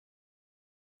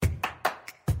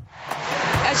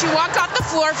As you walk off the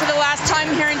floor for the last time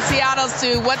here in Seattle,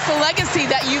 Sue, what's the legacy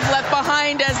that you've left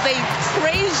behind as they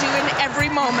praise you in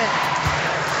every moment?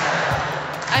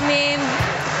 I mean,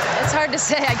 it's hard to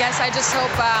say. I guess I just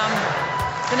hope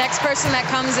the next person that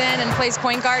comes in and plays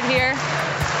point guard here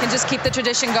can just keep the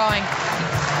tradition going.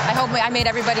 I hope I made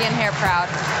everybody in here proud.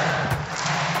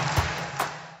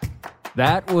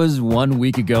 That was 1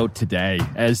 week ago today,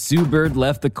 as Sue Bird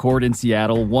left the court in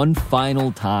Seattle one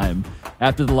final time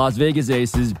after the Las Vegas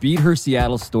Aces beat her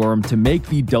Seattle Storm to make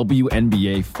the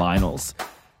WNBA Finals.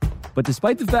 But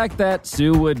despite the fact that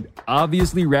Sue would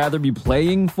obviously rather be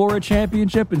playing for a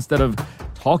championship instead of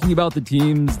talking about the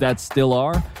teams that still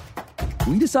are,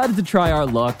 we decided to try our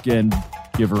luck and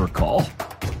give her a call.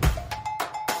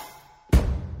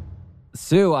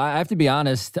 Sue, I have to be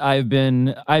honest. I've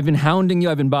been hounding you.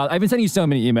 I've been sending you so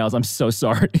many emails. I'm so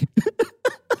sorry.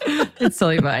 It's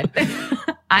totally fine.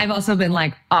 I've also been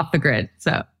off the grid.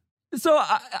 So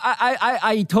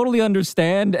I totally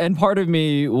understand. And part of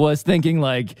me was thinking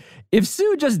if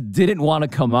Sue just didn't want to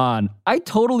come on, I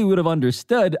totally would have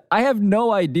understood. I have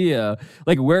no idea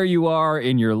where you are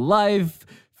in your life,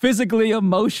 physically,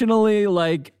 emotionally.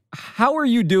 How are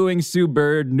you doing, Sue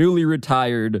Bird, newly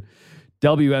retired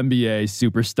WNBA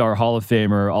superstar, Hall of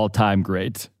Famer, all-time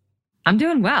great? I'm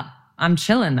doing well. I'm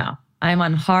chilling, though. I'm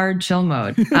on hard chill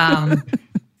mode.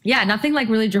 Yeah, nothing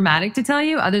really dramatic to tell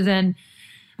you other than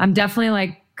I'm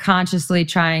definitely consciously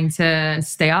trying to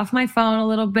stay off my phone a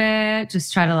little bit,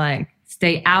 just try to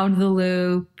stay out of the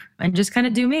loop and just kind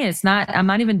of do me. I'm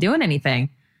not even doing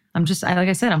anything. I'm just, like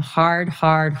I said, I'm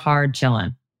hard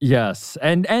chilling. Yes.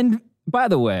 And by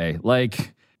the way,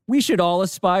 we should all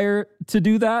aspire to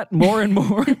do that more and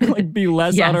more, be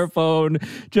less Yes. on our phone,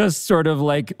 just sort of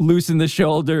loosen the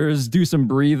shoulders, do some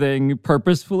breathing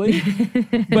purposefully.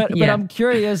 But I'm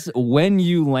curious when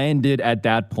you landed at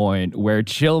that point where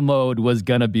chill mode was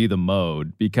going to be the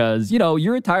mode, because,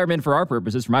 your retirement for our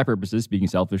purposes, for my purposes, speaking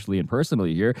selfishly and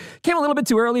personally here, came a little bit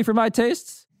too early for my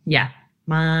tastes. Yeah,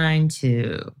 mine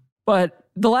too. But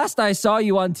the last I saw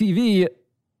you on TV,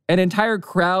 an entire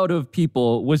crowd of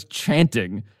people was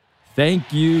chanting,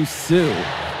 "Thank you, Sue."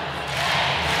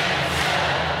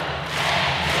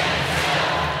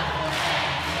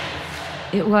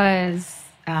 It was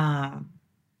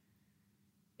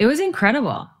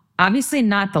incredible. Obviously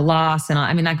not the loss and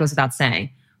all, that goes without saying.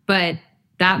 But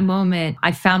that moment,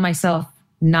 I found myself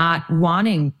not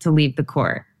wanting to leave the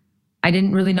court. I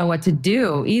didn't really know what to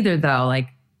do either, though.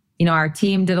 Our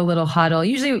team did a little huddle.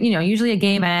 Usually a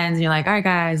game ends and you're all right,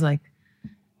 guys,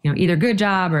 either good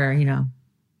job or,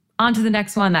 on to the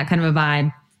next one, that kind of a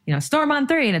vibe. Storm on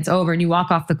 3 and it's over and you walk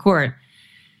off the court.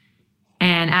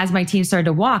 And as my team started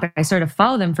to walk, I started to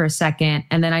follow them for a second.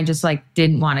 And then I just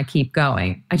didn't want to keep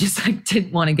going. I just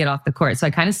didn't want to get off the court. So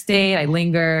I kind of stayed, I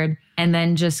lingered, and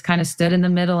then just kind of stood in the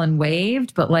middle and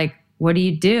waved. But what do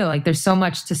you do? There's so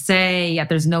much to say, yet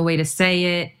there's no way to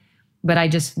say it. But I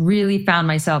just really found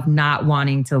myself not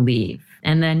wanting to leave.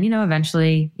 And then,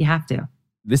 eventually you have to.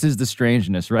 This is the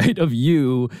strangeness, right? Of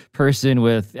you, person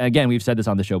with, again, we've said this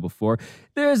on the show before,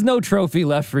 there's no trophy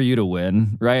left for you to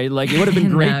win, right? It would have been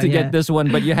great to get this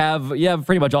one, but you have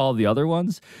pretty much all of the other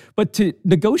ones. But to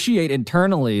negotiate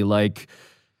internally,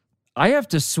 I have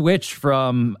to switch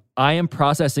from I am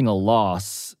processing a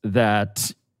loss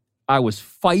that I was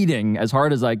fighting as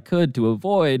hard as I could to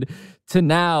avoid to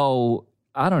now,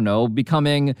 I don't know,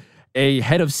 becoming a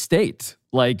head of state,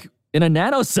 in a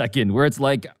nanosecond, where it's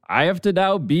I have to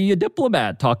now be a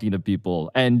diplomat talking to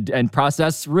people and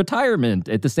process retirement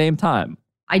at the same time.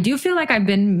 I do feel like I've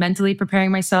been mentally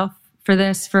preparing myself for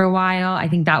this for a while. I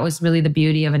think that was really the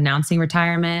beauty of announcing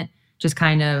retirement, just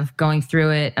kind of going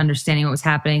through it, understanding what was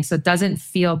happening. So it doesn't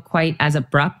feel quite as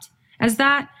abrupt as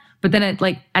that. But then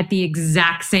at the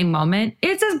exact same moment,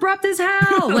 it's as abrupt as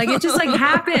hell. It just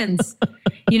happens.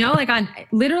 On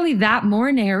literally that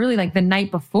morning or really the night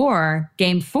before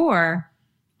game 4,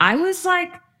 I was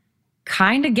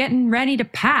kind of getting ready to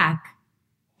pack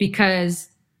because,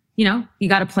 you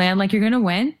got to plan you're going to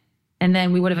win. And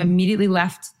then we would have immediately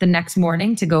left the next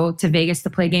morning to go to Vegas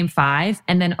to play game 5.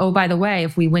 And then, oh, by the way,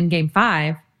 if we win game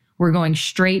 5, we're going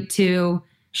straight to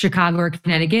Chicago or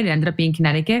Connecticut. It ended up being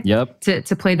Connecticut. Yep.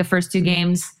 To play the first 2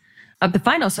 games of the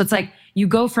final. So it's you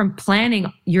go from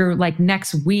planning your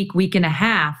next week and a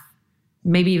half,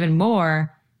 maybe even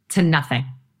more, to nothing.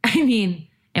 And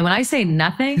when I say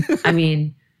nothing,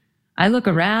 I look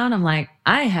around, I'm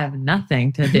I have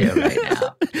nothing to do right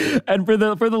now. And for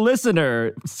the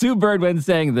listener, Sue Bird, when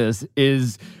saying this,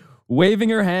 is waving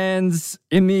her hands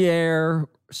in the air,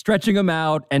 stretching them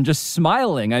out, and just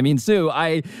smiling. Sue,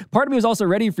 part of me was also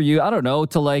ready for you, I don't know,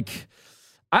 to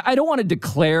I don't want to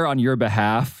declare on your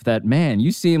behalf that, man,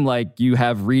 you seem like you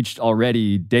have reached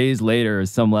already days later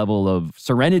some level of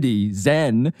serenity,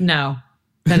 zen. No,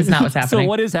 that is not what's happening. So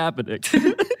what is happening?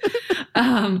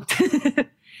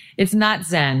 It's not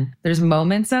zen. There's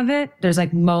moments of it. There's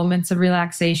like moments of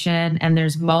relaxation. And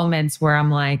there's moments where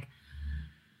I'm like,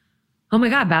 oh my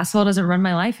God, basketball doesn't run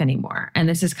my life anymore. And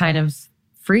this is kind of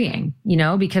freeing,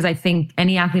 because I think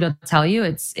any athlete will tell you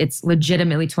it's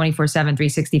legitimately 24/7,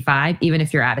 365, even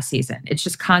if you're out of season. It's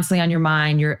just constantly on your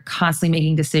mind. You're constantly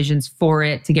making decisions for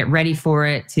it, to get ready for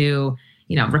it, to,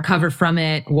 recover from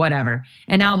it, whatever.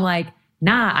 And now I'm like,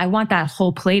 nah, I want that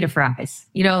whole plate of fries.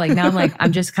 Now I'm like,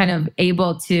 I'm just kind of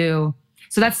able to.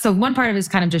 So one part of it is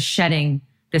kind of just shedding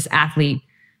this athlete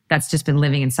that's just been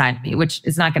living inside of me, which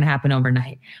is not going to happen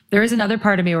overnight. There is another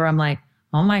part of me where I'm like,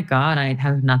 oh my God, I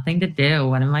have nothing to do.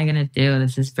 What am I going to do?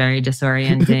 This is very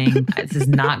disorienting. This is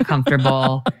not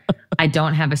comfortable. I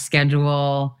don't have a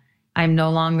schedule. I'm no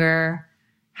longer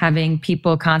having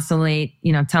people constantly,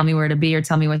 tell me where to be or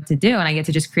tell me what to do. And I get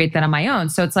to just create that on my own.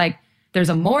 So it's like, there's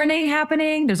a mourning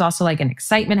happening. There's also like an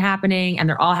excitement happening, and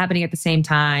they're all happening at the same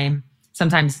time,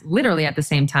 sometimes literally at the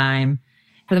same time.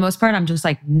 For the most part, I'm just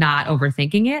like not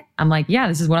overthinking it. I'm like, yeah,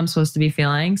 this is what I'm supposed to be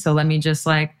feeling. So let me just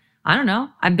like, I don't know.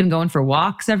 I've been going for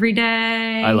walks every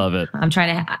day. I love it. I am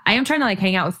trying to like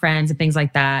hang out with friends and things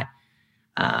like that.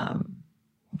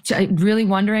 Really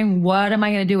wondering, what am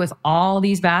I going to do with all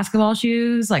these basketball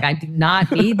shoes? Like, I do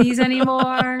not need these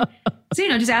anymore. So,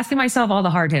 just asking myself all the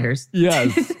hard hitters.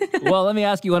 Yes. Well, let me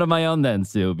ask you one of my own then,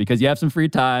 Sue, because you have some free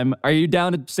time. Are you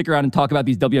down to stick around and talk about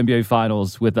these WNBA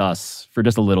finals with us for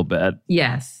just a little bit?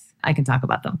 Yes, I can talk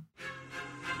about them.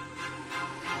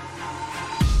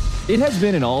 It has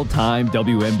been an all-time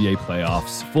WNBA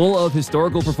playoffs, full of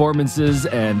historical performances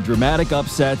and dramatic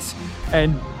upsets,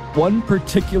 and one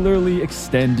particularly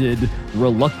extended,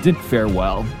 reluctant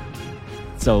farewell.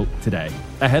 So today,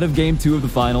 ahead of Game 2 of the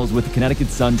finals, with the Connecticut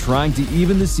Sun trying to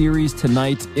even the series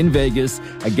tonight in Vegas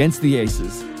against the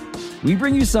Aces, we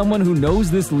bring you someone who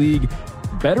knows this league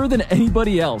better than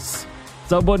anybody else.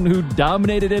 Someone who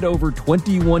dominated it over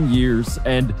 21 years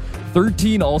and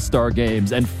 13 All-Star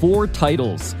games and 4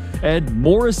 titles and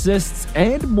more assists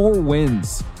and more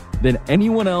wins than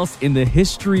anyone else in the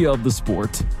history of the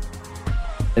sport.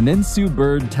 And then Sue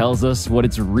Bird tells us what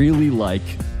it's really like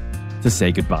to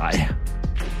say goodbye.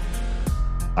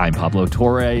 I'm Pablo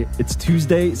Torre. It's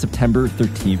Tuesday, September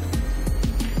 13th.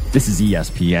 This is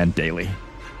ESPN Daily.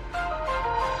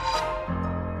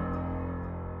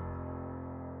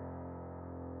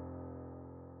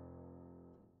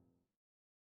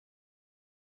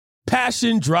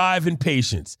 Passion, drive, and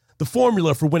patience. The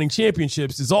formula for winning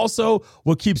championships is also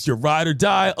what keeps your ride or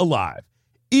die alive.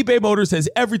 eBay Motors has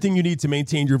everything you need to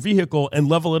maintain your vehicle and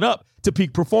level it up to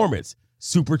peak performance.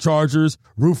 Superchargers,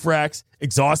 roof racks,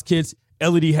 exhaust kits,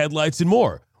 LED headlights, and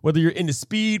more. Whether you're into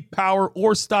speed, power,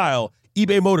 or style,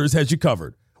 eBay Motors has you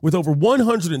covered. With over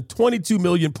 122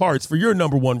 million parts for your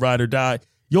number one ride or die,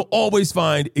 you'll always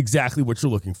find exactly what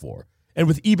you're looking for. And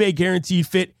with eBay Guaranteed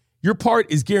Fit, your part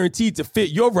is guaranteed to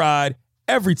fit your ride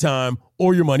every time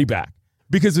or your money back.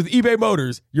 Because with eBay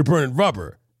Motors, you're burning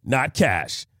rubber, not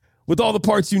cash. With all the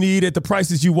parts you need at the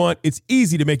prices you want, it's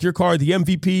easy to make your car the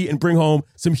MVP and bring home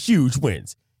some huge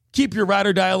wins. Keep your ride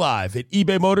or die alive at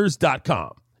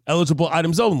ebaymotors.com. Eligible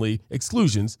items only.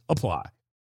 Exclusions apply.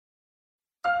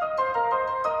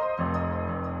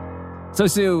 So,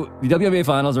 Sue, the WNBA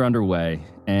finals are underway,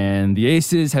 and the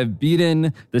Aces have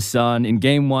beaten the Sun in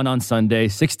Game 1 on Sunday,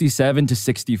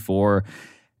 67-64.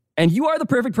 And you are the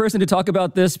perfect person to talk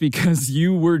about this because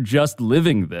you were just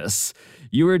living this.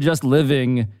 You were just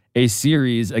living a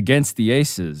series against the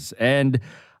Aces. And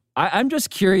I'm just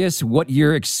curious what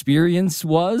your experience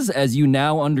was as you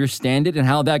now understand it and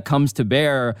how that comes to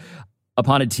bear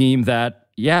upon a team that,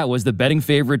 was the betting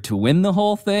favorite to win the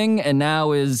whole thing and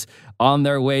now is on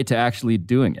their way to actually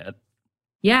doing it.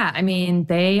 Yeah, I mean,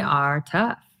 they are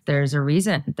tough. There's a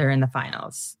reason they're in the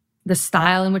finals. The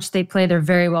style in which they play, they're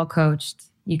very well coached.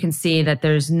 You can see that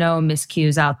there's no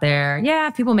miscues out there.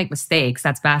 Yeah, people make mistakes.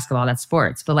 That's basketball, that's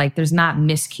sports. But there's not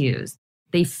miscues.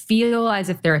 They feel as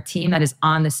if they're a team that is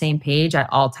on the same page at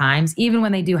all times, even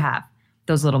when they do have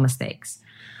those little mistakes.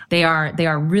 They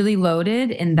are really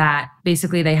loaded in that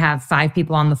basically they have 5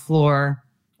 people on the floor,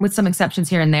 with some exceptions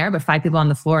here and there, but 5 people on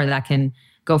the floor that can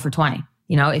go for 20,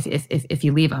 if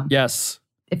you leave them. Yes.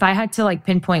 If I had to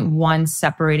pinpoint one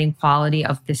separating quality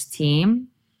of this team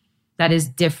that is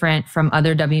different from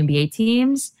other WNBA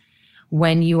teams,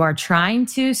 when you are trying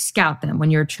to scout them,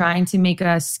 when you're trying to make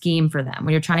a scheme for them,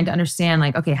 when you're trying to understand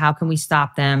okay, how can we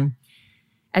stop them?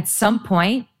 At some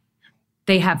point,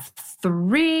 they have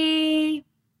 3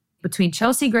 between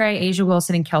Chelsea Gray, A'ja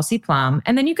Wilson, and Kelsey Plum.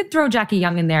 And then you could throw Jackie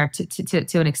Young in there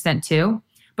to an extent too.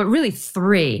 But really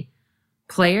 3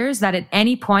 players that at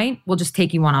any point will just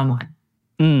take you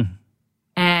one-on-one.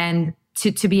 And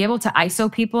to be able to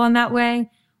ISO people in that way,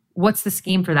 what's the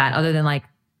scheme for that other than like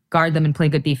guard them and play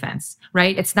good defense,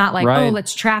 right? It's not like, oh,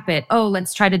 let's trap it. Oh,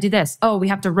 let's try to do this. Oh, we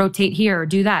have to rotate here or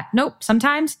do that. Nope.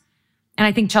 Sometimes, and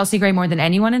I think Chelsea Gray more than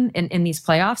anyone in these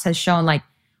playoffs has shown like,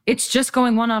 it's just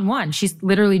going one-on-one. She's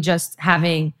literally just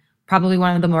having probably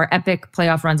one of the more epic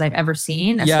playoff runs I've ever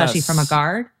seen, especially from a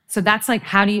guard. So that's like,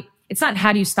 it's not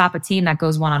how do you stop a team that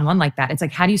goes one-on-one like that? It's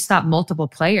like, how do you stop multiple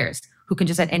players who can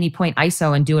just at any point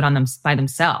ISO and do it on them by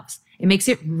themselves? It makes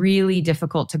it really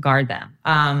difficult to guard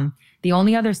them. The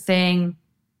only other thing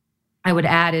I would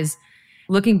add is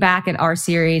looking back at our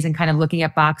series and kind of looking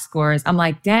at box scores, I'm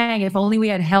like, dang, if only we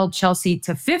had held Chelsea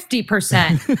to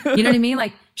 50%. You know what I mean?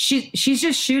 Like she's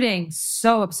just shooting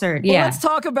so absurd. Well, let's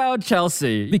talk about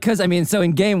Chelsea because, I mean, so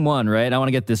in game 1, right? I want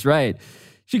to get this right.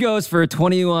 She goes for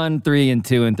 21, 3, and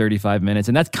 2 in 35 minutes.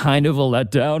 And that's kind of a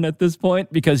letdown at this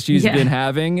point because she's been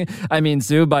having, I mean,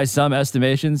 Sue, by some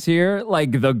estimations here,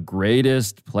 like the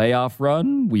greatest playoff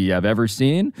run we have ever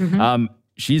seen.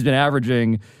 She's been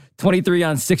averaging 23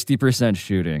 on 60%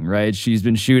 shooting, right? She's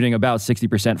been shooting about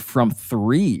 60% from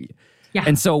 3. Yeah.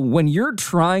 And so when you're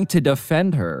trying to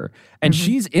defend her and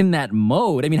she's in that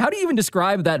mode, I mean, how do you even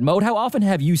describe that mode? How often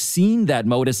have you seen that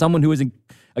mode as someone who is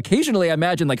occasionally, I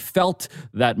imagine, like felt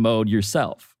that mode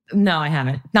yourself? No, I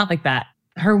haven't. Not like that.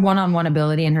 Her one-on-one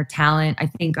ability and her talent, I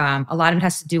think a lot of it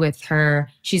has to do with her.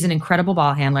 She's an incredible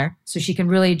ball handler. So she can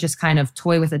really just kind of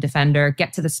toy with a defender,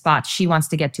 get to the spot she wants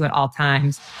to get to at all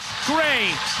times.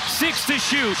 Gray, 6 to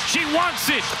shoot. She wants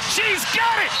it. She's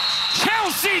got it.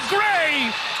 Chelsea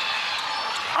Gray,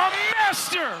 a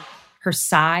master. Her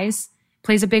size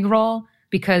plays a big role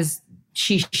because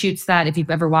she shoots that. If you've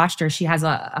ever watched her, she has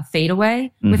a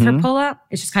fadeaway with her pull-up.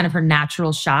 It's just kind of her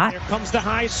natural shot. Here comes the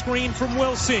high screen from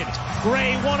Wilson.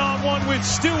 Gray one-on-one with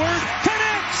Stewart.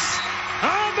 Connects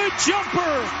on the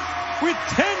jumper with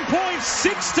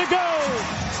 10.6 to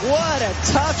go. What a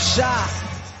tough shot.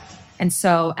 And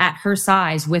so at her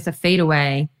size with a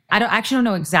fadeaway, I don't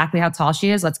know exactly how tall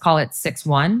she is. Let's call it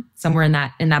 6'1", somewhere in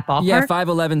that ballpark. Yeah,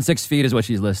 5'11", 6 feet is what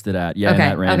she's listed at. Yeah, in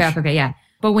that range. Okay, yeah.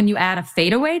 But when you add a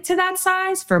fadeaway to that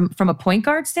size, from a point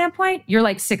guard standpoint, you're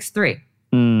like 6'3".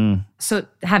 So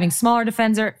having smaller,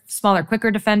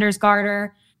 quicker defenders guard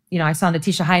her. You know, I saw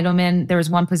Natisha Heidelman. There was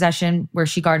one possession where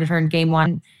she guarded her in game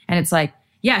 1, and it's like,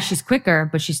 yeah, she's quicker,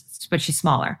 but she's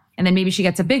smaller. And then maybe she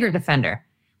gets a bigger defender.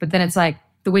 But then it's like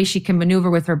the way she can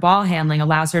maneuver with her ball handling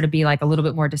allows her to be like a little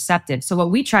bit more deceptive. So what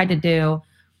we tried to do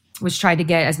was try to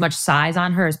get as much size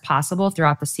on her as possible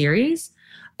throughout the series.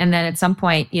 And then at some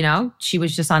point, you know, she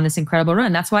was just on this incredible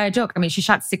run. That's why I joke. I mean, she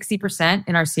shot 60%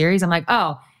 in our series. I'm like,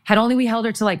 oh, had only we held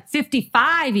her to like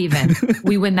 55 even,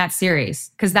 we win that series.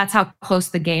 Because that's how close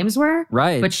the games were.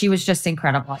 Right. But she was just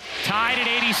incredible. Tied at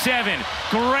 87.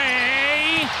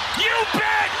 Gray, you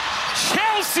bet!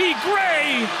 Chelsea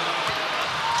Gray!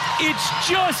 It's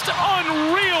just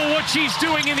unreal what she's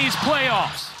doing in these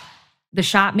playoffs. The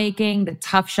shot making, the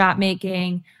tough shot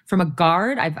making from a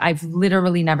guard, I've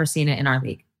literally never seen it in our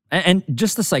league. And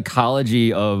just the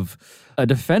psychology of a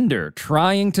defender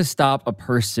trying to stop a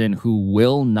person who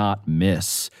will not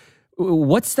miss.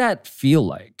 What's that feel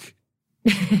like?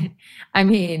 I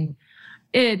mean,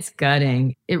 it's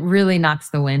gutting. It really knocks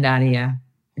the wind out of you.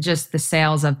 Just the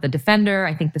sails of the defender,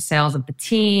 I think the sails of the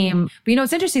team. But you know,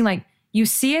 it's interesting, like you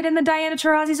see it in the Diana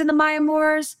Taurasi's and the Maya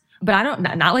Moores, but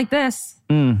not like this.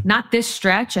 Not this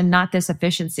stretch and not this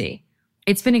efficiency.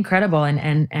 It's been incredible,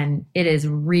 and it is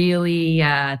really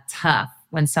tough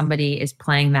when somebody is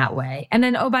playing that way. And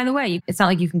then, oh, by the way, it's not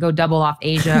like you can go double off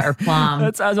A'ja or Plum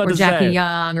or Jackie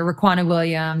Young or Raquana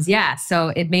Williams. Yeah, so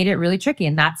it made it really tricky,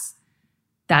 and that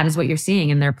is what you're seeing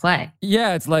in their play.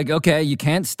 Yeah, it's like, okay, you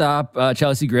can't stop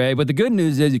Chelsea Gray, but the good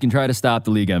news is you can try to stop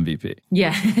the league MVP.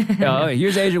 Yeah.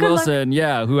 Here's A'ja Wilson,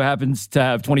 who happens to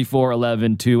have 24,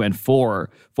 11, 2, and 4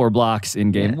 blocks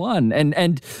in game 1.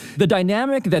 And the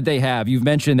dynamic that they have, you've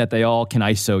mentioned that they all can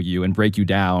ISO you and break you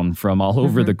down from all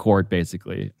over the court,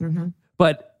 basically.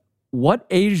 But what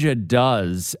A'ja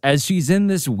does as she's in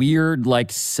this weird, like,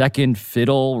 second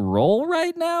fiddle role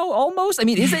right now, almost? I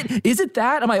mean, is it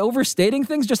that? Am I overstating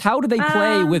things? Just how do they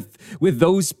play with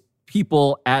those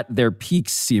people at their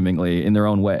peaks, seemingly, in their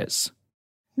own ways?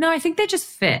 No, I think they just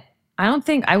fit. I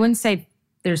wouldn't say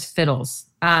there's fiddles.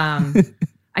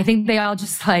 I think they all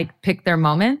just, like, pick their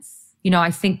moments. You know,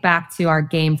 I think back to our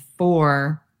game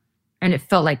 4, and it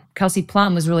felt like Kelsey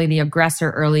Plum was really the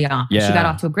aggressor early on. Yeah. She got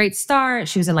off to a great start.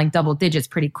 She was in like double digits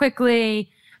pretty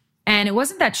quickly. And it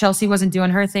wasn't that Chelsea wasn't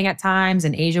doing her thing at times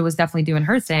and A'ja was definitely doing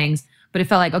her things, but it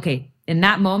felt like, okay, in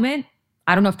that moment,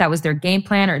 I don't know if that was their game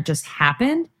plan or it just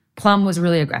happened. Plum was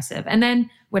really aggressive. And then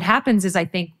what happens is I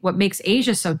think what makes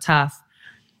A'ja so tough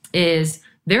is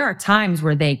there are times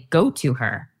where they go to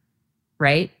her,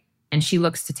 right? And she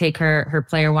looks to take her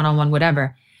player one-on-one,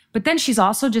 whatever. But then she's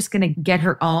also just going to get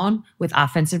her own with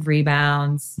offensive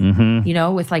rebounds,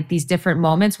 with like these different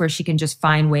moments where she can just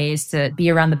find ways to be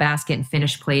around the basket and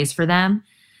finish plays for them.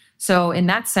 So in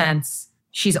that sense,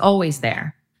 she's always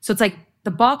there. So it's like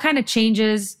the ball kind of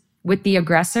changes with the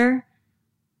aggressor,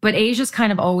 but A'ja's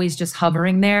kind of always just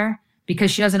hovering there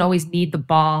because she doesn't always need the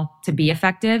ball to be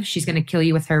effective. She's going to kill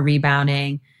you with her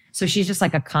rebounding. So she's just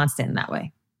like a constant in that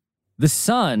way. The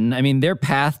Sun, I mean, their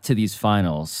path to these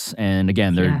finals, and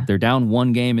again, they're down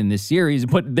one game in this series,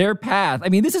 but their path, I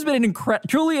mean, this has been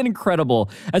truly an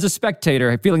incredible, as a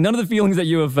spectator, feeling none of the feelings that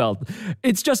you have felt.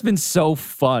 It's just been so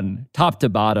fun, top to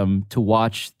bottom, to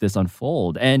watch this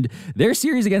unfold. And their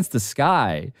series against the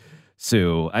Sky,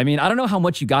 Sue, I mean, I don't know how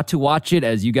much you got to watch it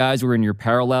as you guys were in your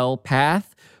parallel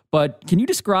path, but can you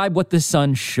describe what the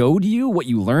Sun showed you, what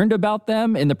you learned about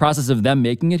them in the process of them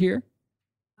making it here?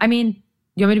 I mean,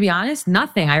 you want me to be honest?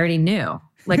 Nothing. I already knew.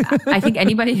 Like, I think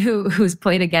anybody who's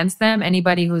played against them,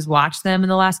 anybody who's watched them in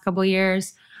the last couple of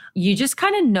years, you just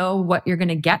kind of know what you're going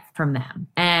to get from them.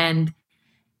 And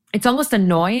it's almost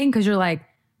annoying because you're like,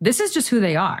 this is just who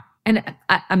they are. And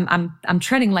I'm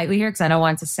treading lightly here because I don't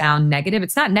want it to sound negative.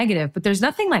 It's not negative, but there's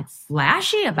nothing like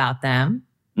flashy about them.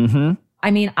 Mm-hmm.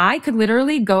 I mean, I could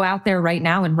literally go out there right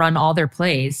now and run all their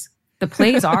plays. The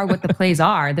plays are what the plays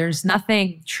are. There's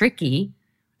nothing tricky.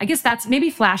 I guess that's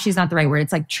maybe flashy is not the right word.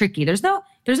 It's like tricky. There's no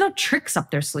tricks up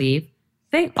their sleeve.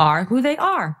 They are who they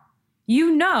are.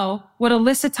 You know what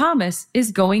Alyssa Thomas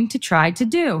is going to try to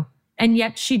do. And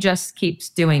yet she just keeps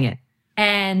doing it.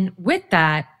 And with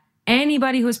that,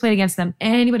 anybody who's played against them,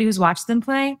 anybody who's watched them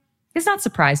play is not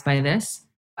surprised by this.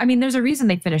 I mean, there's a reason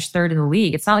they finished third in the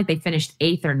league. It's not like they finished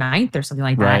 8th or 9th or something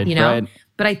like that, you know? Right.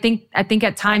 But I think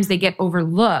at times they get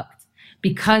overlooked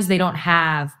because they don't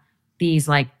have these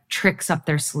like tricks up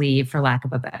their sleeve, for lack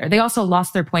of a better. They also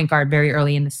lost their point guard very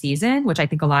early in the season, which I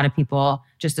think a lot of people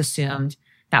just assumed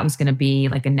that was going to be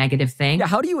like a negative thing. Yeah,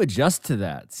 how do you adjust to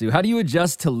that, Sue? How do you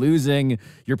adjust to losing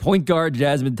your point guard,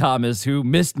 Jasmine Thomas, who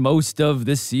missed most of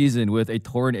this season with a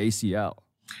torn ACL?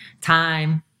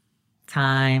 Time.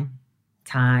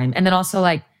 And then also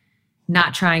like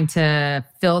not trying to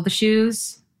fill the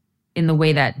shoes in the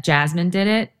way that Jasmine did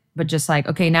it, but just like,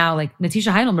 okay, now like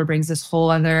Natisha Heidelberg brings this whole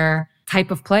other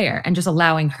type of player and just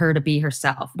allowing her to be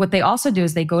herself. What they also do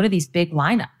is they go to these big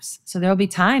lineups. So there'll be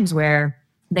times where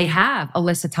they have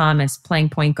Alyssa Thomas playing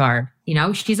point guard. You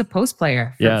know, she's a post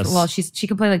player. Well, she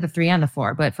can play like the 3 and the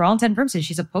 4, but for all intents and purposes,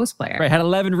 she's a post player. Right, had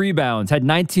 11 rebounds, had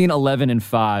 19, 11, and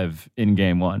 5 in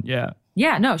game 1. Yeah.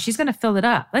 Yeah, no, she's going to fill it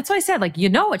up. That's why I said, like, you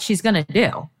know what she's going to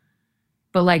do.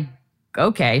 But like,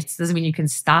 okay, it doesn't mean you can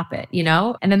stop it, you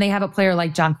know? And then they have a player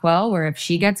like Jonquel, where if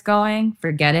she gets going,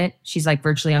 forget it. She's like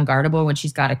virtually unguardable when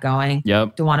she's got it going.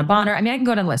 Yep. DeWanna Bonner. I mean, I can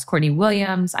go down the list. Courtney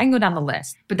Williams. I can go down the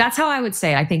list. But that's how I would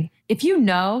say it. I think if you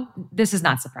know, this is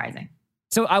not surprising.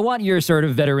 So I want your sort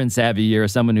of veteran savvy here,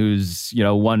 someone who's, you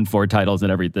know, won 4 titles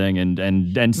and everything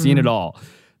and seen it all.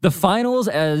 The finals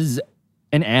as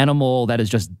an animal that is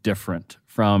just different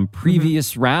from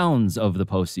previous rounds of the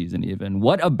postseason even.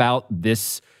 What about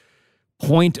this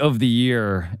point of the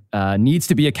year needs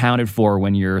to be accounted for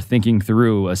when you're thinking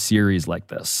through a series like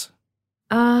this?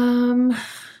 I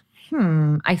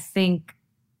think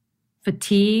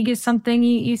fatigue is something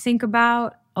you think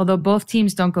about, although both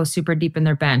teams don't go super deep in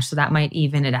their bench, so that might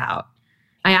even it out.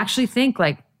 I actually think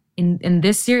like in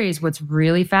this series, what's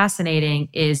really fascinating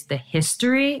is the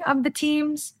history of the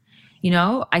teams. You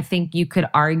know, I think you could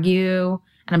argue,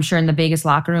 and I'm sure in the Vegas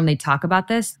locker room, they talk about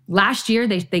this. Last year,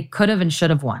 they could have and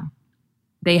should have won.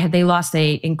 They lost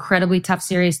a incredibly tough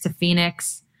series to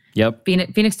Phoenix. Yep.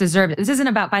 Phoenix deserved it. This isn't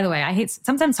about, by the way, I hate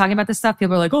sometimes talking about this stuff.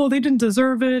 People are like, oh, they didn't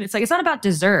deserve it. It's like, it's not about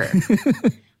deserve.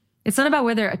 It's not about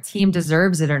whether a team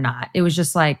deserves it or not. It was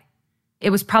just like, it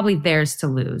was probably theirs to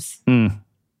lose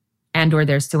and or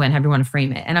theirs to win, however you want to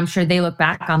frame it. And I'm sure they look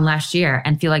back on last year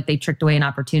and feel like they tricked away an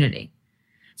opportunity.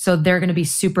 So they're going to be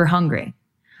super hungry.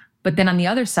 But then on the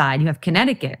other side, you have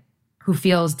Connecticut, who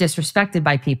feels disrespected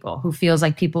by people, who feels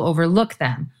like people overlook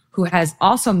them, who has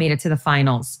also made it to the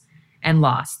finals and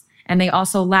lost. And they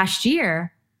also last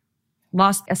year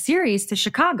lost a series to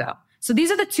Chicago. So these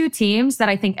are the 2 teams that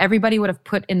I think everybody would have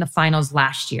put in the finals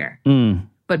last year,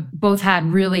 but both had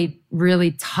really,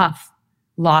 really tough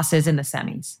losses in the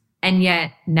semis. And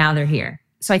yet now they're here.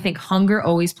 So I think hunger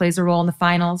always plays a role in the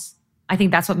finals. I think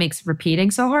that's what makes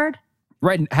repeating so hard.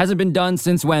 Right. It hasn't been done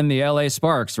since when? The LA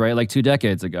Sparks, right? Like 2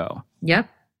 decades ago. Yep.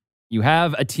 You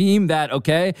have a team that,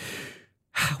 okay,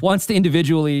 wants to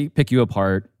individually pick you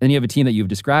apart. Then you have a team that you've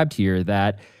described here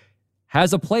that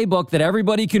has a playbook that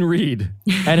everybody can read,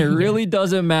 and it really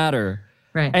doesn't matter.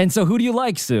 Right. And so who do you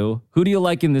like, Sue? Who do you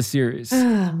like in this series?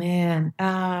 Oh, man.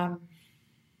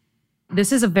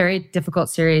 This is a very difficult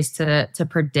series to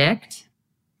predict.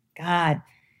 God,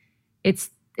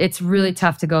 it's really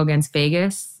tough to go against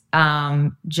Vegas,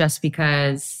 just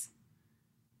because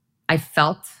I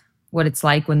felt what it's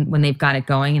like when they've got it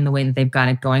going in the way that they've got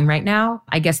it going right now.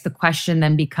 I guess the question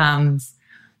then becomes,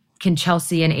 can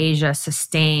Chelsea and A'ja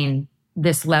sustain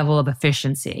this level of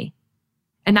efficiency?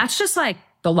 And that's just like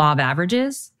the law of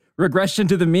averages. Regression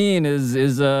to the mean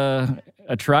is a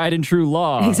tried and true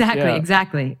law.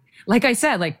 Exactly. Like I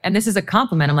said, and this is a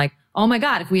compliment. I'm like, oh my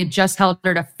God, if we had just held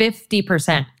her to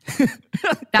 50%,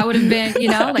 that would have been,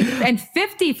 and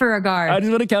 50 for a guard. I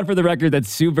just want to count for the record that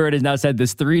Sue Bird has now said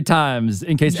this 3 times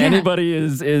in case anybody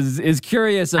is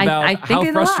curious about how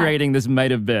frustrating this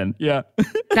might have been. Yeah.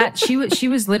 That she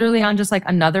was literally on just like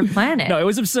another planet. No, it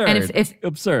was absurd. And if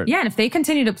absurd. Yeah, and if they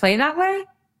continue to play that way,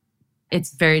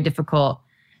 it's very difficult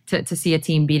to see a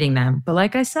team beating them. But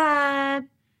like I said,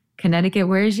 Connecticut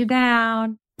wears you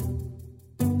down.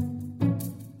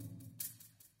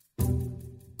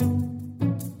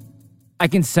 I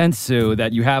can sense, Sue,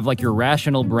 that you have like your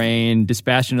rational brain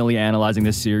dispassionately analyzing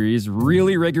this series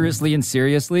really rigorously and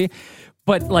seriously.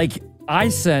 But like I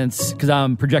sense, because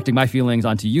I'm projecting my feelings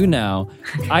onto you now,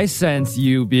 I sense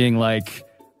you being like,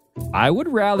 I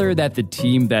would rather that the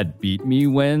team that beat me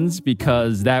wins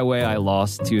because that way I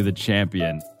lost to the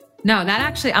champion. No,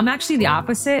 I'm actually the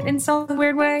opposite in some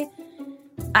weird way.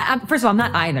 First of all, I'm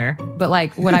not either. But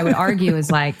like what I would argue is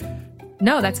like,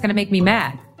 no, that's going to make me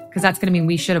mad. Because that's going to mean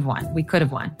we should have won. We could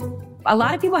have won. A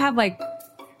lot of people have like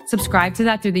subscribed to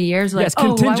that through the years. Like, I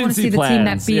want to see the team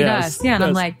that beat us. Yeah, and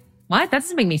I'm like, what? That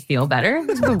doesn't make me feel better.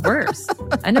 It's the worst.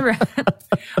 I never.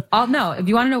 No, if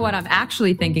you want to know what I'm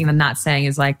actually thinking, I'm not saying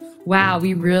is like, wow,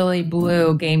 we really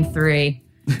blew game 3.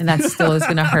 And that still is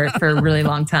going to hurt for a really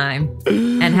long time.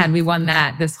 And had we won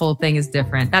that, this whole thing is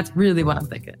different. That's really what I'm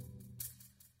thinking.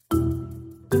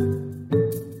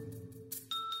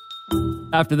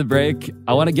 After the break,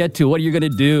 I want to get to what you're going to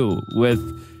do with,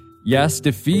 yes,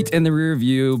 defeat in the rear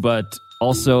view, but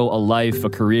also a life, a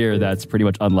career that's pretty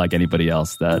much unlike anybody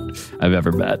else that I've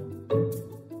ever met.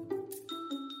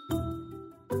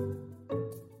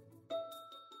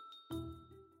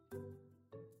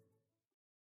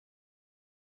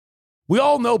 We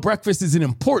all know breakfast is an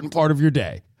important part of your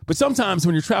day, but sometimes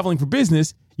when you're traveling for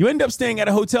business, you end up staying at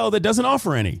a hotel that doesn't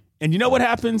offer any. And you know what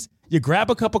happens? You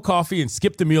grab a cup of coffee and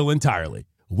skip the meal entirely.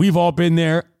 We've all been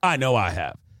there. I know I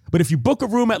have. But if you book a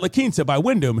room at La Quinta by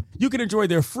Wyndham, you can enjoy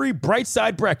their free Bright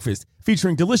Side breakfast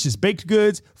featuring delicious baked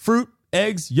goods, fruit,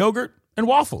 eggs, yogurt, and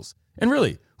waffles. And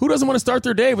really, who doesn't want to start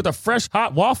their day with a fresh,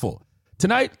 hot waffle?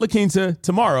 Tonight, La Quinta.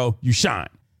 Tomorrow, you shine.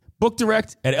 Book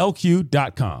direct at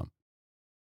LQ.com.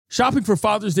 Shopping for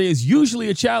Father's Day is usually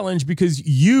a challenge because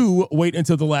you wait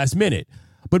until the last minute.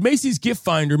 But Macy's Gift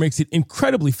Finder makes it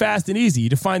incredibly fast and easy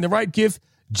to find the right gift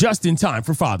just in time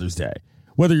for Father's Day.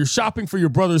 Whether you're shopping for your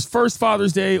brother's first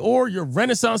Father's Day or your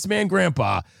Renaissance man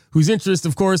grandpa, whose interests,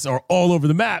 of course, are all over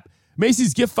the map,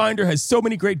 Macy's Gift Finder has so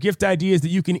many great gift ideas that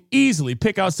you can easily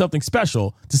pick out something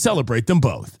special to celebrate them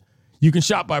both. You can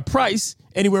shop by price,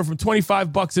 anywhere from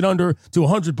 $25 and under to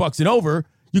 $100 and over.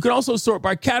 You can also sort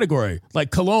by category,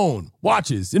 like cologne,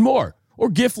 watches, and more, or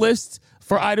gift lists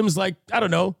for items like, I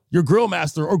don't know, your grill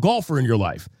master or golfer in your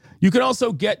life. You can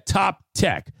also get top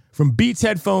tech, from Beats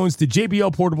headphones to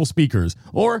JBL portable speakers.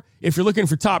 Or if you're looking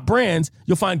for top brands,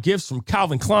 you'll find gifts from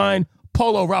Calvin Klein,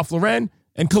 Polo Ralph Lauren,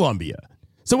 and Columbia.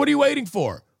 So what are you waiting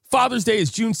for? Father's Day is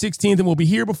June 16th and we'll be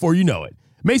here before you know it.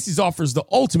 Macy's offers the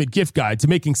ultimate gift guide to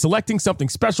making selecting something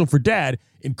special for dad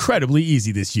incredibly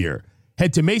easy this year.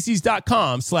 Head to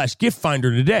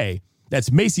Macys.com/giftfinder today. That's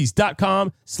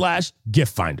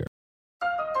Macys.com/giftfinder.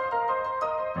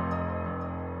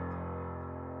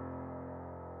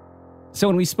 So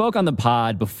when we spoke on the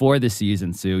pod before the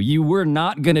season, Sue, you were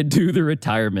not going to do the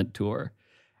retirement tour.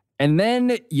 And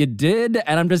then you did,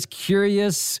 and I'm just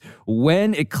curious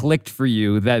when it clicked for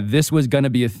you that this was going to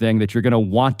be a thing that you're going to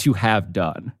want to have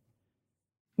done.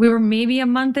 We were maybe a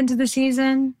month into the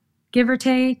season, give or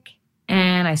take,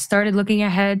 and I started looking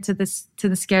ahead to the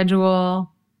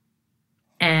schedule.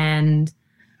 And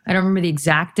I don't remember the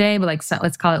exact day, but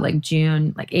let's call it like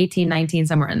June, like 18, 19,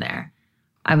 somewhere in there.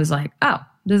 I was like, oh,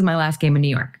 this is my last game in New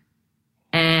York.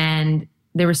 And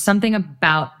there was something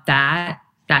about that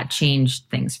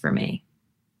changed things for me.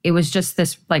 it was just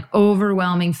this like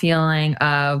overwhelming feeling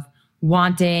of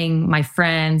wanting my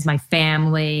friends, my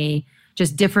family,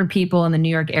 just different people in the New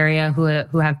York area who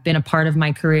have been a part of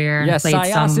my career. Yes,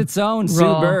 Syosset's own Sue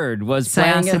Bird was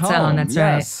playing at home. That's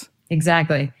right.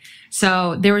 Exactly.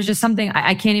 So there was just something,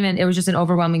 I can't even, it was just an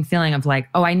overwhelming feeling of like,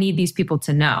 oh, I need these people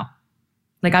to know.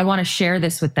 Like, I want to share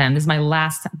this with them.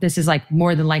 This is like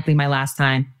more than likely my last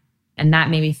time. And that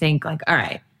made me think like, all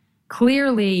right,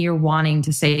 clearly you're wanting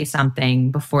to say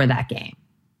something before that game.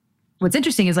 What's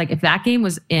interesting is like, if that game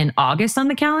was in August on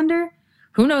the calendar,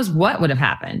 who knows what would have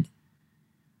happened?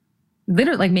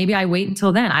 Literally, like maybe I wait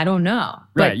until then. I don't know.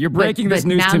 Right. You're breaking this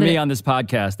news to me on this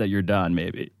podcast that you're done,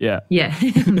 maybe. Yeah. Yeah,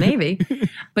 maybe.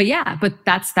 But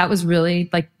that was really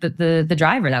like the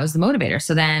driver. That was the motivator.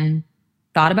 So then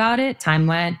thought about it, time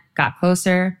went, got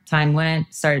closer, time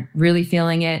went, started really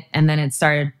feeling it. And then it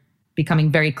started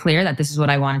becoming very clear that this is what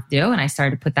I wanted to do. And I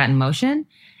started to put that in motion.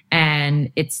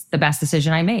 And it's the best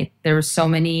decision I made. There were so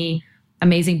many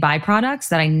amazing byproducts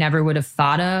that I never would have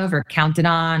thought of or counted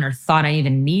on or thought I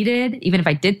even needed. Even if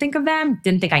I did think of them,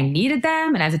 didn't think I needed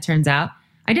them. And as it turns out,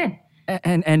 I did.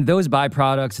 And those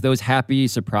byproducts, those happy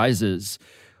surprises,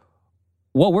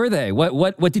 what were they?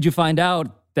 What did you find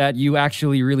out that you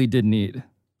actually really did need?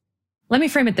 Let me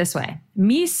frame it this way.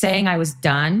 Me saying I was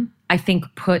done, I think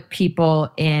put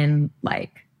people in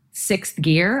like sixth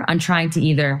gear on trying to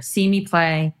either see me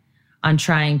play, on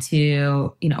trying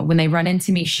to, when they run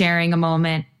into me sharing a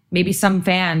moment, maybe some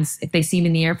fans, if they see me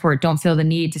in the airport, don't feel the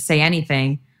need to say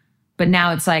anything. But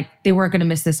now it's like they weren't going to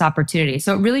miss this opportunity.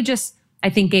 So it really just, I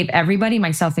think, gave everybody,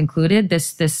 myself included,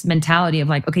 this mentality of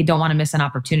like, okay, don't want to miss an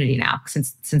opportunity now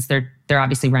since they're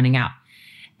obviously running out.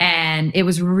 And it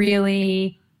was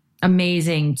really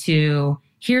amazing to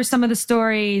hear some of the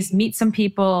stories, meet some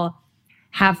people,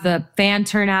 have the fan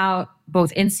turnout,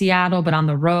 both in Seattle, but on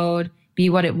the road, be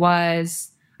what it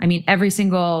was. I mean, every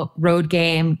single road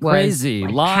game was crazy.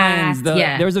 Like lines.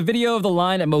 There was a video of the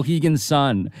line at Mohegan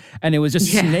Sun, and it was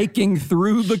just snaking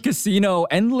through the casino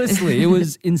endlessly. It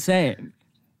was insane.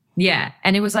 Yeah.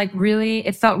 And it was like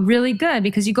it felt really good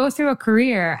because you go through a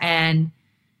career and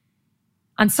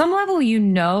on some level,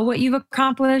 what you've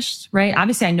accomplished, right?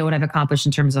 Obviously, I know what I've accomplished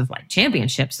in terms of like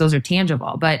championships. Those are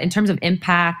tangible. But in terms of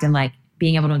impact and like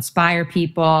being able to inspire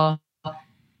people,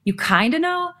 you kind of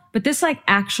know. But this like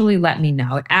actually let me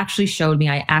know. It actually showed me.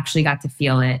 I actually got to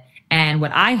feel it. And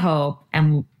what I hope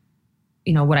and,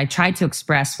 what I tried to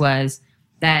express was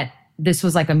that this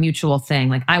was like a mutual thing.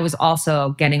 Like I was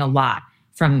also getting a lot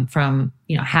from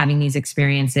having these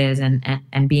experiences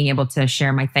and being able to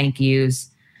share my thank yous.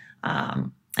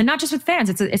 And not just with fans.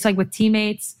 It's like with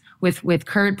teammates, with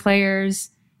current players,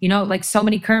 like so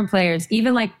many current players,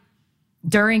 even like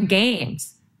during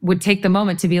games would take the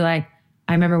moment to be like,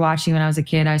 I remember watching when I was a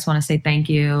kid. I just want to say thank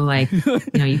you. Like,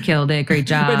 you killed it. Great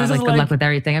job. Like, good luck with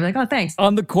everything. I'm like, oh, thanks.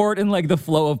 On the court in like the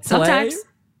flow of play.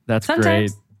 Sometimes.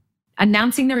 Great.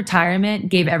 Announcing the retirement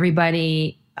gave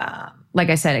everybody, like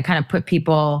I said, it kind of put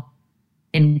people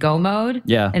in go mode.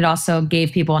 Yeah. It also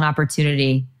gave people an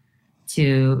opportunity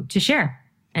to share.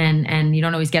 And you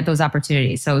don't always get those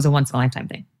opportunities. So it was a once in a lifetime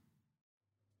thing.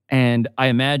 And I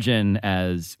imagine,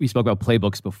 as we spoke about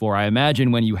playbooks before, I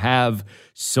imagine when you have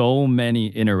so many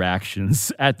interactions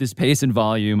at this pace and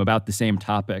volume about the same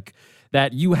topic,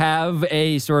 that you have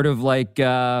a sort of like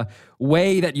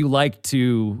way that you like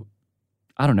to,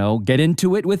 I don't know, get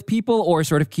into it with people or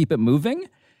sort of keep it moving.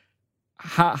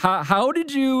 How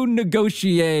did you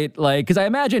negotiate? Like, because I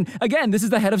imagine, again, this is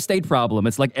the head of state problem.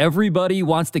 It's like everybody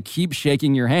wants to keep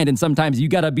shaking your hand, and sometimes you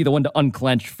got to be the one to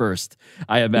unclench first,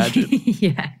 I imagine.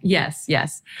 Yes.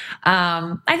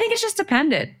 I think it's just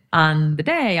dependent on the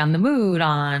day, on the mood,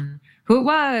 on who it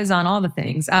was, on all the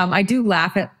things. I do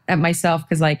laugh at myself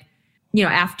because, like,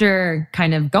 after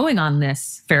kind of going on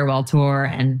this farewell tour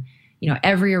and,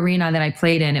 every arena that I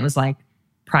played in, it was like,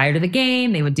 prior to the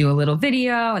game, they would do a little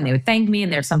video and they would thank me.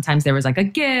 And sometimes there was like a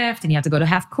gift and you have to go to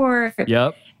half court.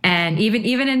 Yep. And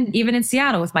even in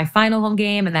Seattle with my final home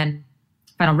game and then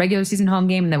final regular season home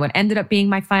game and then what ended up being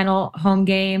my final home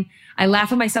game, I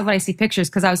laugh at myself when I see pictures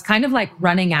because I was kind of like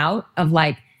running out of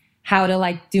like how to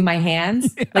like do my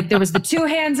hands. Like there was the two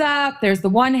hands up, there's the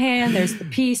one hand, there's the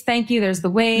peace, thank you, there's the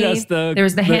wave, yes, there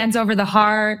was the hands over the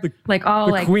heart, like all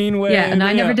the like queen wave. Yeah, and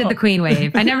I never did the queen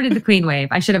wave. I never did the queen wave.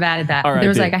 I should have added that. There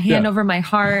was like a hand over my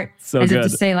heart, so as good.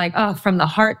 if to say like, oh, from the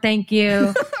heart, thank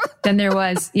you. Then there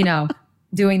was,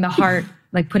 doing the heart,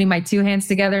 like putting my two hands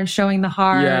together and showing the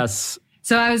heart. Yes.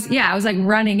 So I was like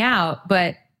running out,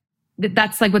 but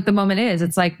that's like what the moment is.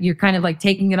 It's like you're kind of like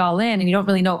taking it all in, and you don't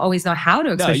really always know how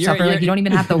to express yourself, or like you don't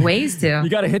even have the ways to. You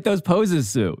got to hit those poses,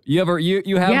 Sue. You have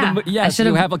you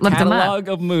have a catalog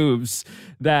of moves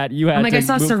that you had. I'm like, I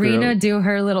saw Serena do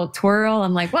her little twirl.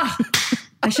 I'm like, wow,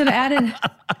 I should have added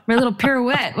my little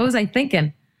pirouette. What was I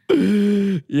thinking?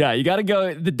 Yeah, you got to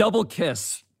go the double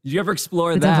kiss. Did you ever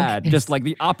explore that? Just like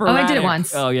the operatic. Oh, I did it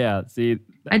once. Oh yeah, see,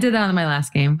 I did that on my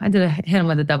last game. I hit him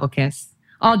with a double kiss.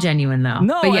 All genuine though.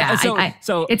 No, but yeah,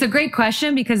 so it's a great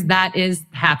question because that is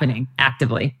happening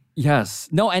actively. Yes.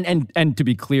 No, and to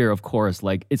be clear, of course,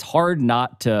 like it's hard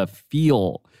not to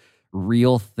feel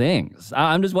real things.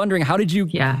 I'm just wondering, how did you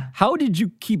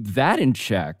keep that in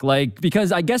check? Like,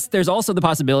 because I guess there's also the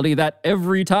possibility that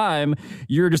every time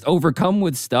you're just overcome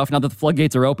with stuff, now that the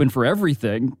floodgates are open for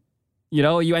everything,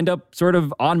 you end up sort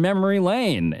of on memory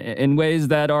lane in ways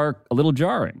that are a little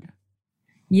jarring.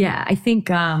 Yeah, I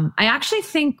think, I actually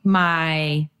think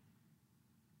I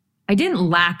didn't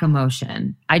lack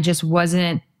emotion. I just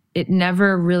it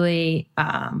never really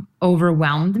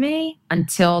overwhelmed me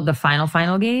until the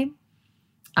final game.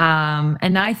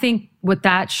 And I think what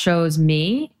that shows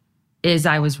me is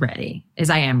I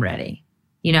am ready,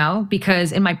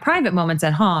 because in my private moments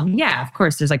at home, yeah, of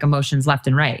course, there's like emotions left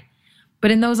and right.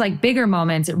 But in those like bigger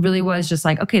moments, it really was just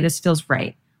like, okay, this feels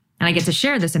right. And I get to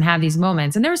share this and have these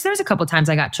moments. And there's a couple of times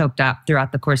I got choked up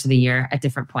throughout the course of the year at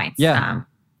different points. Yeah.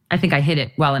 I think I hit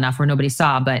it well enough where nobody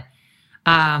saw, but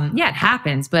it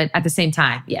happens. But at the same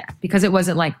time, because it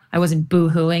wasn't like I wasn't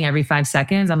boo-hooing every 5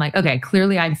 seconds. I'm like, okay,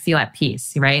 clearly I feel at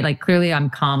peace, right? Like clearly I'm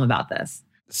calm about this.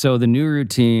 So the new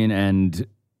routine and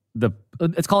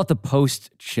let's call it the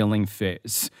post-chilling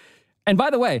phase. And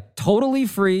by the way, totally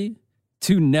free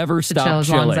to never stop chill as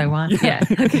chilling. Long as I want. Yeah.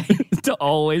 Okay. To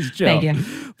always chill. Thank you.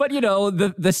 But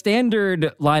the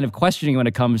standard line of questioning when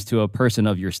it comes to a person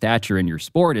of your stature in your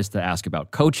sport is to ask about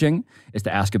coaching, is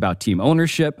to ask about team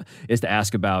ownership, is to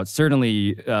ask about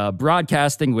certainly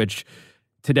broadcasting, which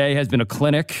today has been a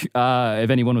clinic. If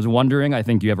anyone was wondering, I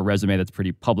think you have a resume that's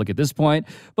pretty public at this point.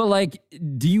 But like,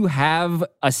 do you have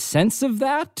a sense of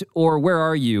that, or where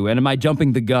are you? And am I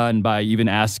jumping the gun by even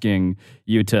asking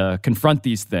you to confront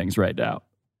these things right now?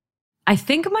 I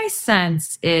think my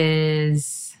sense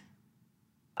is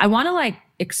I want to like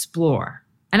explore,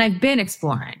 and I've been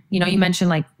exploring. You mentioned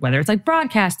like whether it's like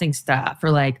broadcasting stuff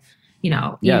or like,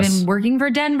 even working for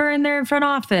Denver in their front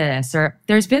office, or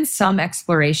there's been some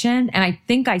exploration. And I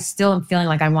think I still am feeling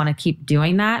like I want to keep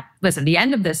doing that. Listen, the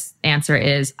end of this answer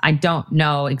is I don't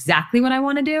know exactly what I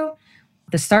want to do.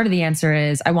 The start of the answer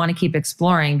is I want to keep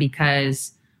exploring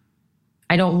because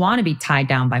I don't want to be tied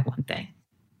down by one thing.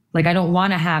 Like, I don't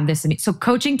want to have this. So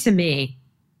coaching to me,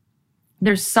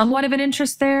 there's somewhat of an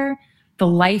interest there. The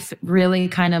life really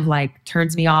kind of like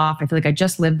turns me off. I feel like I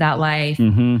just lived that life.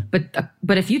 Mm-hmm.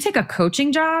 But if you take a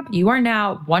coaching job, you are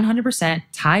now 100%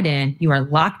 tied in. You are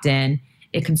locked in.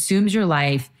 It consumes your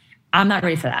life. I'm not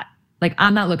ready for that. Like,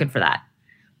 I'm not looking for that.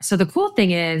 So the cool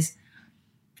thing is,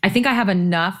 I think I have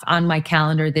enough on my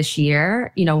calendar this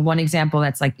year. One example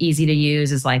that's like easy to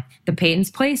use is like the Peyton's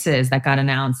Places that got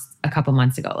announced a couple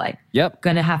months ago. Like,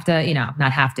 gonna have to,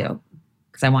 not have to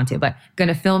because I want to, but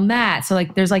gonna film that. So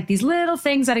like, there's like these little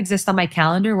things that exist on my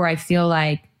calendar where I feel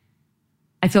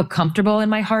comfortable in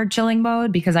my hard chilling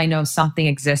mode because I know something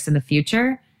exists in the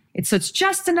future. So it's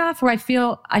just enough where I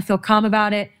feel calm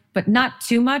about it, but not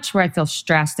too much where I feel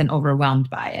stressed and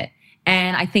overwhelmed by it.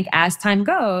 And I think as time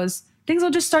goes, things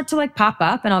will just start to like pop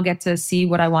up, and I'll get to see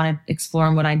what I want to explore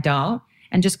and what I don't,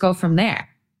 and just go from there.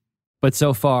 But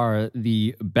so far,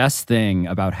 the best thing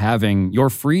about having your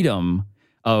freedom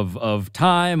of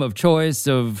time, of choice,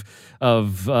 of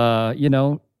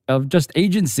just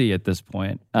agency at this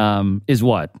point is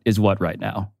what right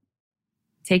now?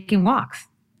 Taking walks.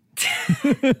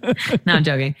 No, I'm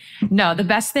joking. No, the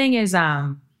best thing is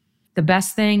not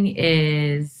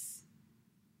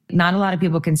a lot of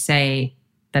people can say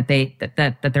that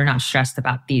they're not stressed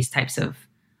about these types of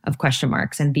question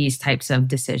marks and these types of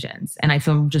decisions. And I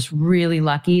feel just really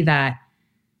lucky that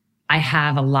I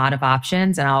have a lot of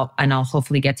options, and I'll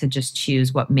hopefully get to just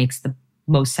choose what makes the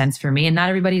most sense for me. And not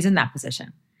everybody's in that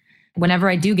position. Whenever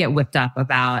I do get whipped up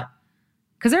about,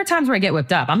 because there are times where I get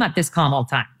whipped up, I'm not this calm all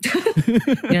the time. You know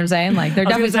what I'm saying? Like, there are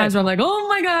definitely times where I'm like, oh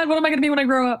my God, what am I going to be when I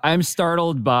grow up? I'm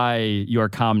startled by your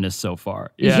calmness so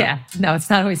far. Yeah. No, it's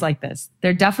not always like this.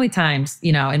 There are definitely times,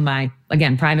 in my,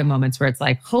 again, private moments where it's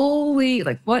like, holy,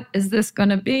 like, what is this going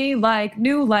to be? Like,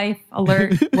 new life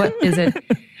alert. What is it?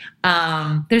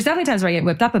 There's definitely times where I get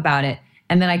whipped up about it.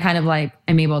 And then I kind of like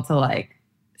am able to like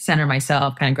center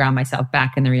myself, kind of ground myself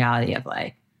back in the reality of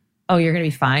like, oh, you're going to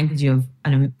be fine because you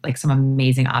have some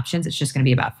amazing options. It's just going to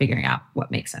be about figuring out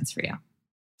what makes sense for you.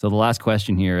 So the last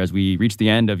question here, as we reach the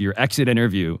end of your exit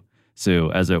interview,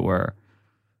 Sue, as it were.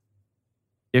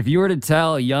 If you were to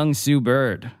tell young Sue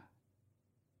Bird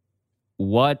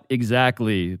what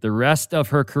exactly the rest of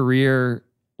her career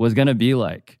was going to be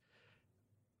like,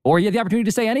 or you had the opportunity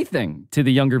to say anything to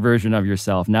the younger version of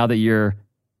yourself now that you're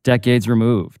decades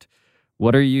removed,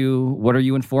 what are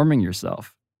you informing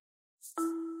yourself?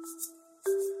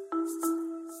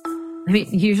 I mean,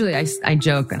 usually I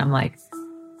joke and I'm like,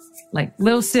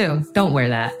 little Sue, don't wear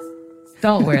that.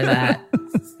 Don't wear that.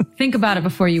 Think about it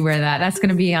before you wear that. That's going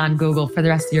to be on Google for the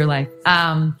rest of your life.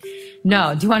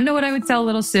 No. Do you want to know what I would tell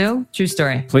little Sue? True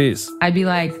story. Please. I'd be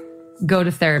like, go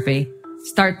to therapy.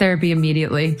 Start therapy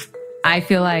immediately. I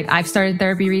feel like I've started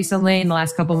therapy recently in the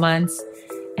last couple months,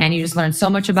 and you just learn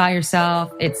so much about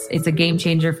yourself. It's a game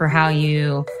changer for how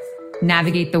you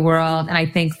navigate the world. And I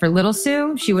think for little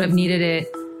Sue, she would have needed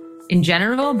it in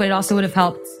general, but it also would have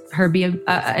helped her be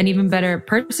an even better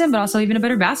person, but also even a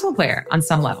better basketball player on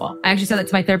some level. I actually said that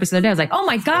to my therapist the other day. I was like, oh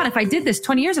my God, if I did this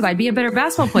 20 years ago, I'd be a better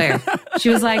basketball player. She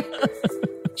was like,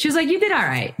 you did all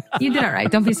right. You did all right.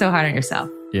 Don't be so hard on yourself.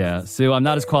 Yeah. Sue, I'm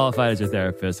not as qualified as your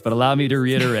therapist, but allow me to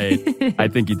reiterate, I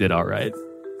think you did all right.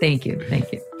 Thank you.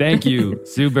 Thank you. Thank you,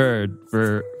 Sue Bird,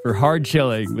 for hard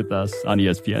chilling with us on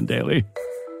ESPN Daily.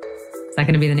 Is that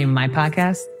going to be the name of my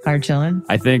podcast? Hard Chillin'?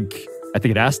 I think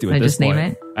it has to at this point.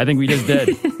 Name it? I think we just did.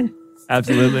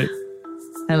 Absolutely.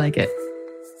 I like it.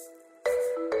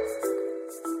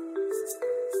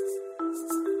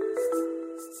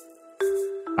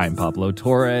 I'm Pablo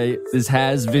Torre. This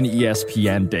has been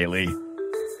ESPN Daily,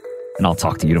 and I'll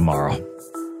talk to you tomorrow.